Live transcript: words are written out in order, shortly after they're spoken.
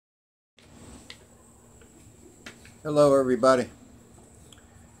Hello everybody.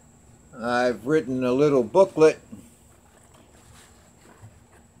 I've written a little booklet,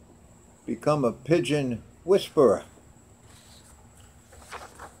 Become a Pigeon Whisperer.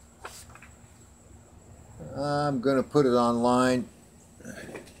 I'm going to put it online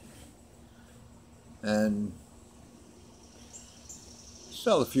and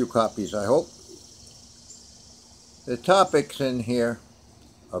sell a few copies, I hope. The topics in here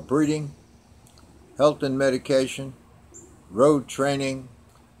are breeding, health and medication, road training,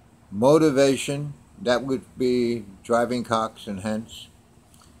 motivation, that would be driving cocks and hens,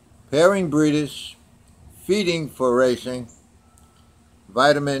 pairing breeders, feeding for racing,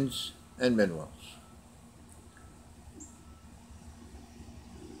 vitamins and minerals.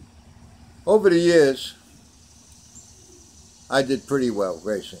 Over the years, I did pretty well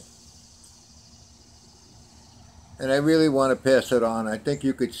racing. And I really want to pass it on. I think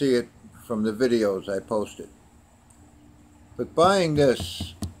you could see it from the videos I posted. But buying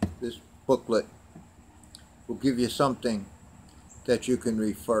this booklet will give you something that you can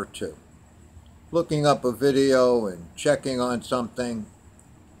refer to. Looking up a video and checking on something,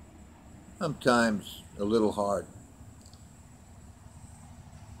 sometimes a little hard.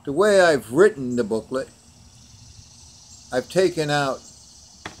 The way I've written the booklet, I've taken out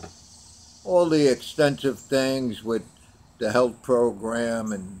all the extensive things with the health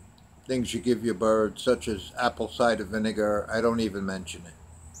program and things you give your birds, such as apple cider vinegar. I don't even mention it.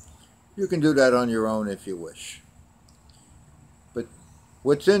 You can do that on your own if you wish. But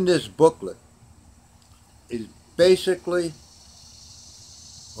what's in this booklet is basically,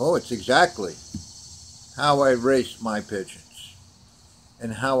 it's exactly how I raced my pigeons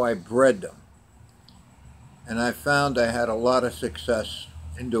and how I bred them. And I found I had a lot of success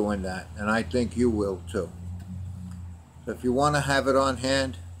in doing that, and I think you will too. So if you want to have it on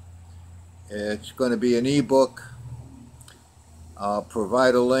hand, it's going to be an ebook. I'll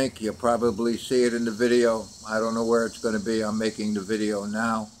provide a link. You'll probably see it in the video. I don't know where it's going to be. I'm making the video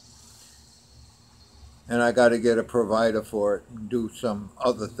now. And I got to get a provider for it and do some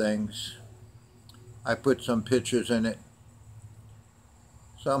other things. I put some pictures in it.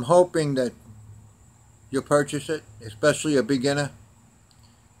 So I'm hoping that you'll purchase it, especially a beginner.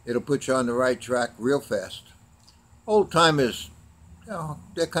 It'll put you on the right track real fast. Old timers,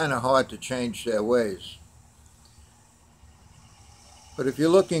 they're kind of hard to change their ways. But if you're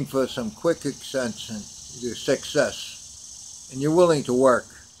looking for some quick success and you're willing to work,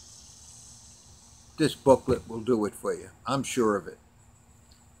 this booklet will do it for you. I'm sure of it.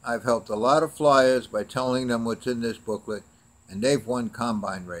 I've helped a lot of flyers by telling them what's in this booklet, and they've won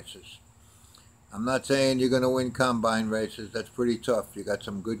combine races. I'm not saying you're going to win combine races. That's pretty tough. You got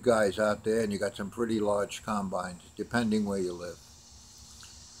some good guys out there, and you got some pretty large combines, depending where you live.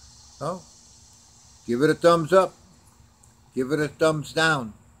 So, give it a thumbs up. Give it a thumbs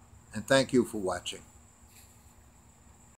down. And thank you for watching.